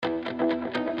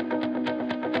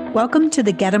Welcome to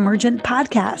the Get Emergent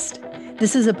podcast.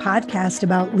 This is a podcast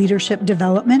about leadership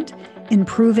development,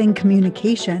 improving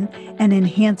communication, and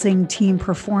enhancing team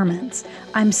performance.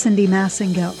 I'm Cindy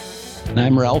Massengill. And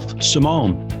I'm Ralph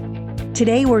Simone.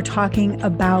 Today, we're talking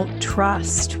about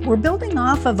trust. We're building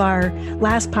off of our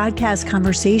last podcast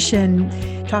conversation,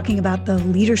 talking about the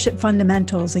leadership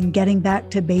fundamentals and getting back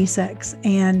to basics.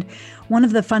 And one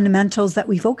of the fundamentals that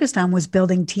we focused on was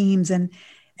building teams. And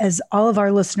as all of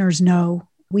our listeners know,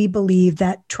 we believe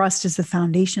that trust is the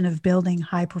foundation of building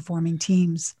high-performing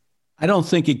teams. I don't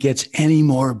think it gets any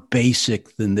more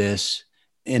basic than this.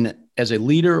 And as a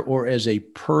leader or as a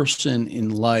person in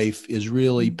life is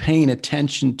really paying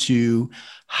attention to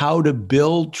how to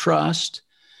build trust,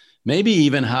 maybe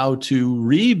even how to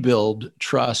rebuild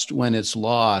trust when it's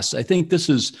lost. I think this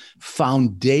is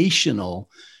foundational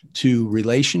to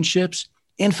relationships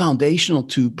and foundational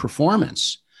to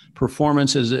performance.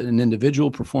 Performance as an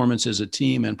individual, performance as a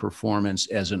team, and performance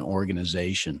as an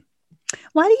organization.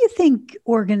 Why do you think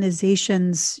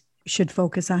organizations should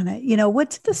focus on it? You know,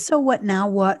 what's the so what, now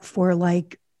what for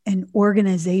like an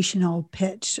organizational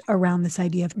pitch around this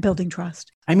idea of building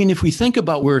trust? I mean, if we think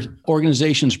about where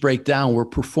organizations break down, where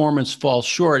performance falls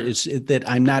short, it's that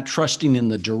I'm not trusting in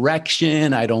the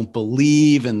direction. I don't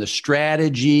believe in the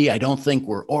strategy. I don't think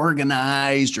we're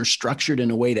organized or structured in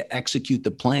a way to execute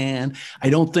the plan. I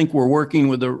don't think we're working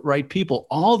with the right people.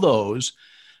 All those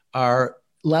are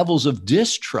levels of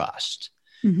distrust.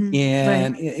 Mm-hmm.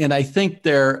 And I think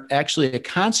they're actually a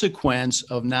consequence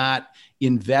of not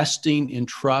investing in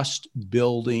trust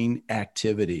building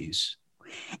activities.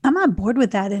 I'm on board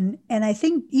with that. And I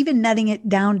think even netting it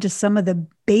down to some of the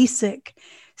basic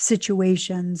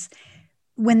situations,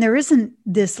 when there isn't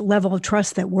this level of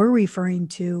trust that we're referring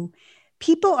to,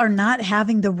 people are not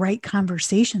having the right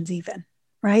conversations even,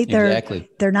 right? Exactly.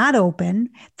 They're not open.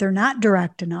 They're not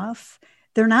direct enough.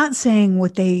 They're not saying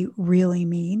what they really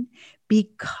mean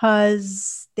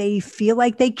because they feel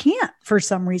like they can't for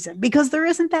some reason, because there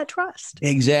isn't that trust.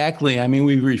 Exactly. I mean,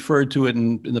 we've referred to it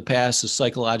in the past as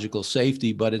psychological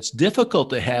safety, but it's difficult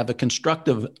to have a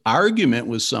constructive argument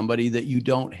with somebody that you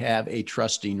don't have a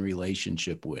trusting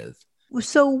relationship with.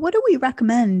 So what do we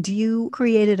recommend? You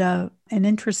created an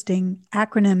interesting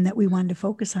acronym that we wanted to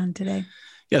focus on today.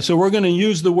 Yeah, so we're going to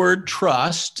use the word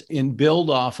trust and build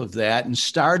off of that. And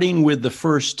starting with the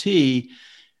first T,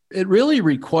 it really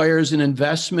requires an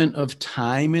investment of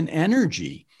time and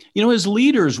energy. You know, as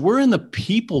leaders, we're in the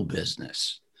people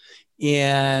business,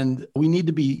 and we need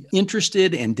to be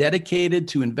interested and dedicated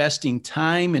to investing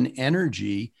time and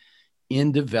energy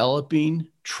in developing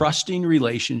trusting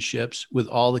relationships with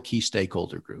all the key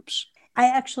stakeholder groups. I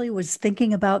actually was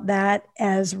thinking about that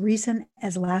as recent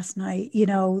as last night. You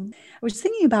know, I was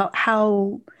thinking about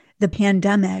how the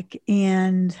pandemic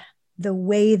and the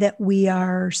way that we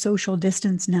are social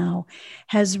distance now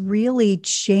has really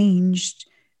changed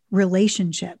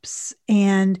relationships.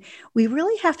 And we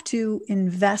really have to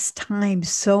invest time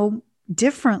so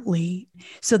differently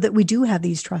so that we do have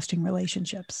these trusting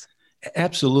relationships.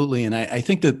 Absolutely. And I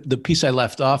think that the piece I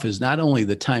left off is not only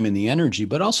the time and the energy,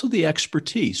 but also the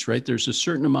expertise, right? There's a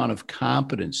certain amount of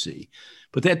competency,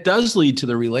 but that does lead to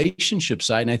the relationship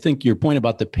side. And I think your point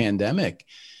about the pandemic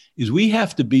is we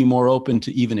have to be more open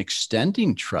to even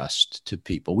extending trust to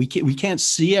people. We can't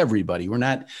see everybody. We're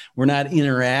not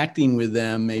interacting with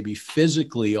them maybe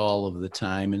physically all of the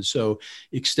time. And so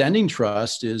extending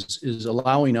trust is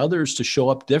allowing others to show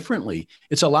up differently.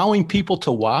 It's allowing people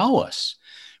to wow us,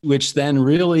 which then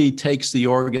really takes the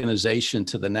organization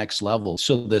to the next level.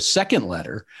 So the second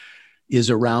letter is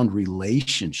around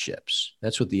relationships.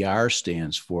 That's what the R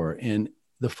stands for. And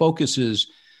the focus is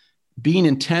being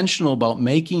intentional about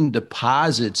making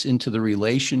deposits into the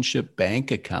relationship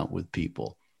bank account with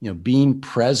people, you know, being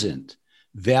present,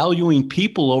 valuing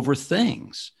people over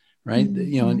things, right?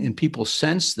 Mm-hmm. You know, and people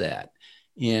sense that.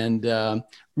 And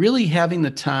really having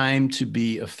the time to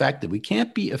be effective. We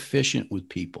can't be efficient with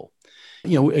people.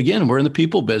 You know, again, we're in the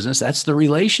people business. That's the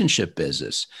relationship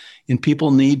business. And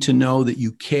people need to know that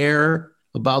you care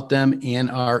about them and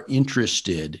are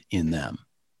interested in them.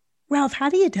 Ralph, how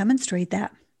do you demonstrate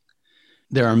that?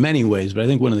 There are many ways, but I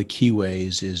think one of the key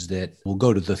ways is that we'll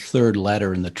go to the third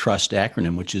letter in the trust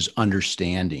acronym, which is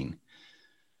understanding.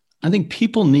 I think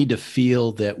people need to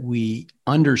feel that we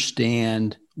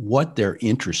understand what they're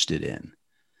interested in,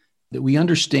 that we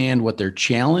understand what they're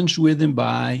challenged with and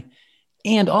by,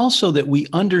 and also that we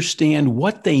understand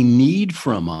what they need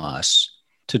from us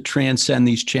to transcend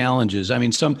these challenges. I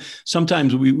mean,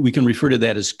 sometimes we can refer to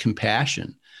that as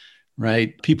compassion,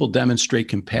 right? People demonstrate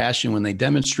compassion when they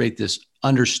demonstrate this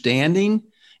understanding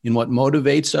in what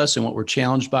motivates us and what we're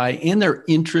challenged by, and their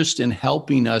interest in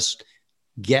helping us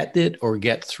get it or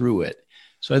get through it.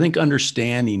 So I think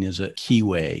understanding is a key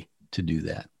way to do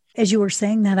that. As you were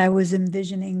saying that, I was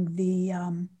envisioning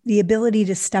the ability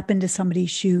to step into somebody's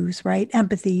shoes, right?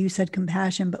 Empathy, you said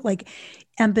compassion, but like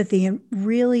empathy and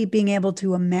really being able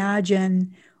to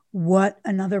imagine what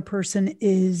another person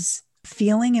is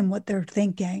feeling and what they're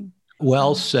thinking.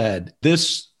 Well said.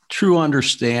 This true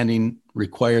understanding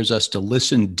requires us to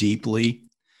listen deeply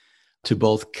to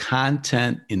both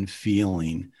content and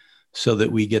feeling so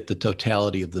that we get the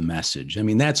totality of the message. I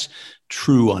mean, that's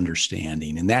true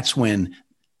understanding. And that's when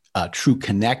true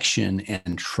connection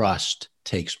and trust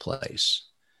takes place.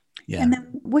 Yeah. And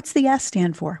then what's the S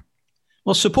stand for?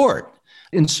 Well, support.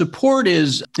 And support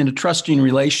is in a trusting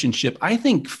relationship, I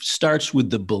think starts with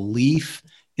the belief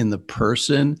in the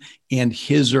person and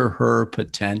his or her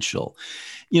potential.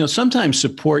 Sometimes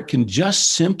support can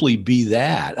just simply be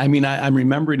that. I mean, I'm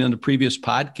remembering in the previous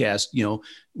podcast,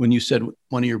 when you said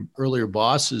one of your earlier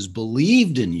bosses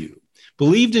believed in you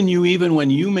even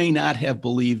when you may not have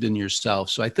believed in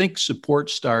yourself. So I think support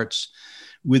starts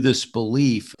with this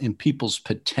belief in people's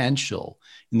potential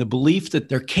and the belief that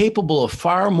they're capable of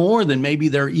far more than maybe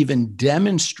they're even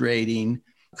demonstrating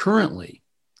currently.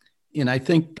 And I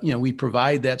think, we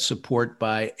provide that support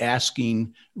by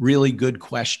asking really good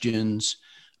questions,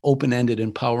 open-ended,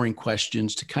 empowering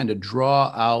questions to kind of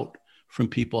draw out from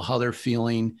people how they're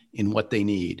feeling and what they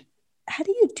need. How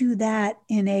do you do that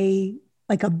in a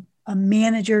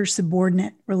manager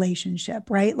subordinate relationship,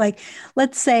 right? Like,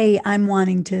 let's say I'm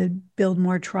wanting to build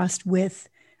more trust with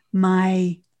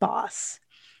my boss.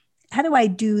 How do I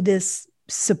do this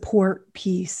support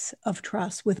piece of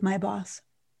trust with my boss?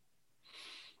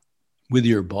 With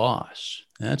your boss.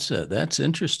 That's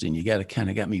interesting. You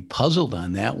got me puzzled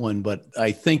on that one. But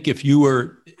I think if you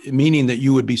were meaning that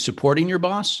you would be supporting your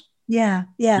boss. Yeah.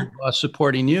 Your boss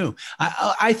supporting you.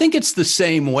 I think it's the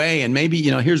same way. And maybe,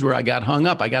 here's where I got hung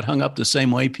up. I got hung up the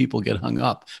same way people get hung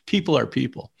up. People are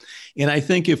people. And I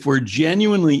think if we're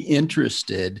genuinely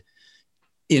interested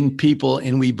in people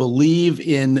and we believe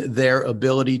in their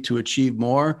ability to achieve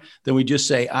more, then we just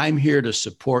say, I'm here to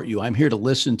support you. I'm here to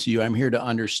listen to you. I'm here to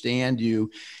understand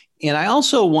you. And I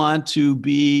also want to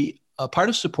be a part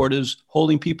of support is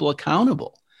holding people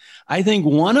accountable. I think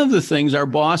one of the things our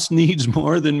boss needs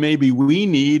more than maybe we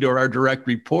need or our direct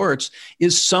reports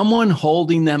is someone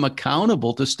holding them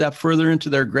accountable to step further into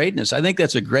their greatness. I think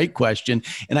that's a great question.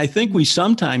 And I think we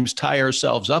sometimes tie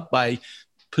ourselves up by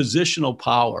positional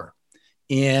power.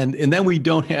 And then we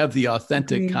don't have the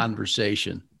authentic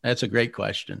conversation. That's a great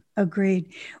question.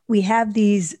 Agreed. We have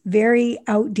these very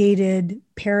outdated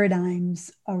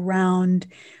paradigms around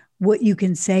what you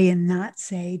can say and not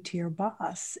say to your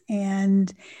boss.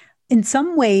 And in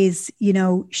some ways,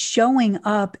 showing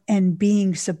up and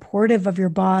being supportive of your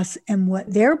boss and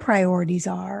what their priorities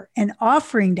are and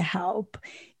offering to help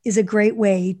is a great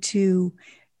way to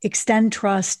extend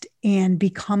trust and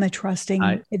become a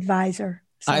trusting advisor.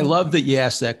 So, I love that you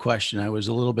asked that question. I was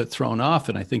a little bit thrown off,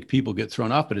 and I think people get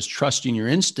thrown off, but it's trusting your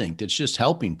instinct. It's just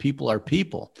helping. People are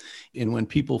people. And when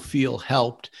people feel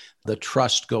helped, the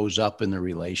trust goes up in the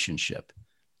relationship.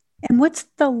 And what's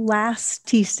the last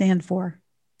T stand for?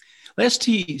 Last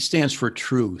T stands for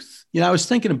truth. I was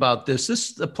thinking about this.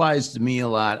 This applies to me a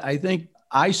lot. I think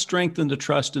I strengthen the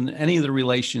trust in any of the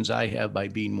relations I have by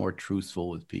being more truthful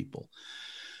with people.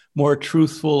 More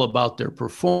truthful about their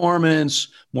performance,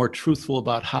 more truthful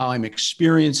about how I'm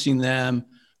experiencing them,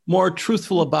 more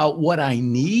truthful about what I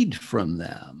need from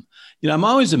them. I'm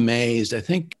always amazed. I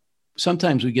think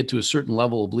sometimes we get to a certain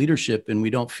level of leadership and we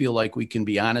don't feel like we can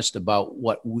be honest about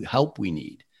what help we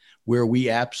need, where we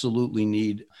absolutely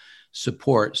need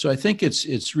support. So I think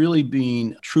it's really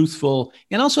being truthful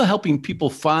and also helping people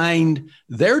find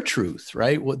their truth,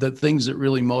 right? What the things that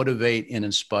really motivate and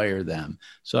inspire them.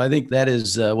 So I think that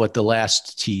is what the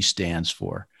last T stands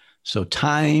for. So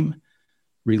time,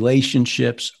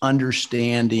 relationships,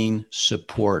 understanding,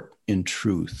 support, and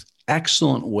truth.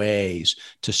 Excellent ways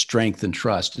to strengthen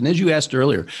trust. And as you asked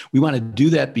earlier, we want to do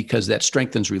that because that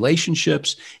strengthens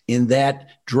relationships and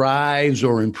that drives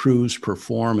or improves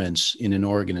performance in an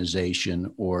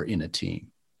organization or in a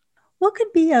team. What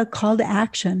could be a call to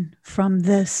action from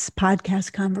this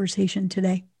podcast conversation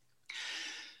today?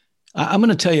 I'm going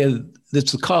to tell you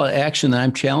that's the call to action that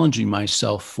I'm challenging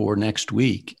myself for next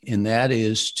week. And that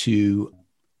is to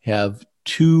have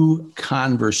 2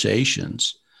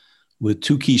 conversations with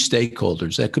 2 key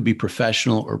stakeholders. That could be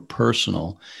professional or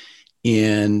personal,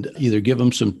 and either give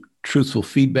them some truthful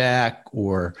feedback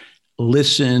or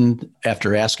listen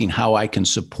after asking how I can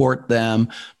support them,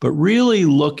 but really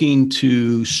looking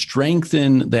to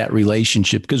strengthen that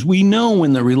relationship. Because we know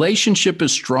when the relationship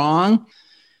is strong,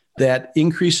 that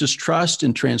increases trust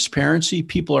and transparency.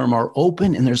 People are more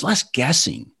open and there's less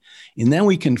guessing. And then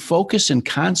we can focus and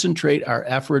concentrate our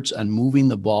efforts on moving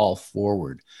the ball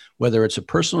forward, whether it's a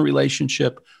personal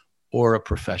relationship or a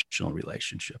professional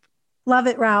relationship. Love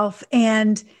it, Ralph.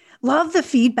 And love the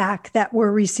feedback that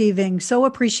we're receiving. So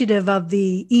appreciative of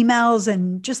the emails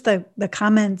and just the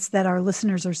comments that our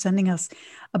listeners are sending us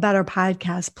about our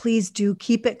podcast. Please do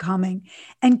keep it coming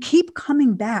and keep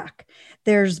coming back.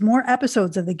 There's more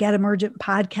episodes of the Get Emergent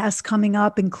podcast coming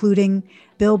up, including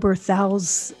Bill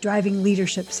Berthel's Driving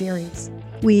Leadership series.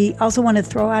 We also want to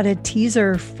throw out a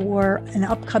teaser for an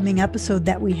upcoming episode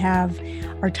that we have.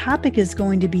 Our topic is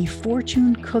going to be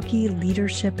fortune cookie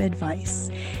leadership advice.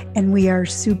 And we are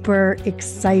super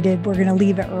excited. We're going to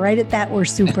leave it right at that. We're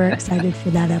super excited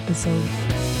for that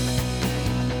episode.